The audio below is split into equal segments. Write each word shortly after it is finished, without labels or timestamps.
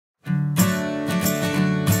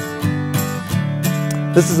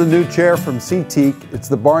This is a new chair from SeaTeak. It's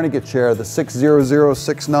the Barnegat Chair, the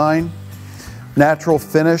 60069. Natural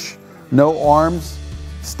finish, no arms,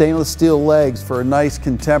 stainless steel legs for a nice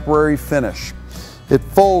contemporary finish. It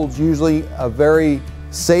folds usually a very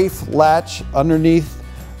safe latch underneath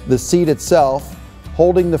the seat itself,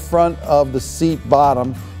 holding the front of the seat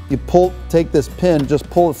bottom. You take this pin, just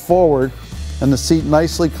pull it forward, and the seat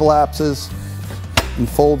nicely collapses and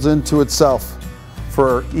folds into itself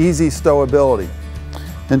for easy stowability.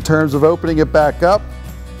 In terms of opening it back up,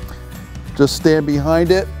 just stand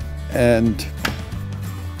behind it and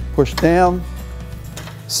push down,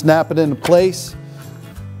 snap it into place.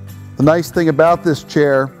 The nice thing about this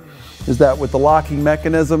chair is that with the locking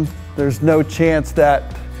mechanism, there's no chance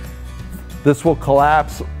that this will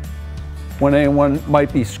collapse when anyone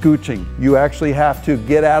might be scooching. You actually have to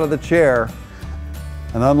get out of the chair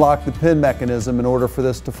and unlock the pin mechanism in order for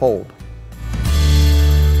this to fold.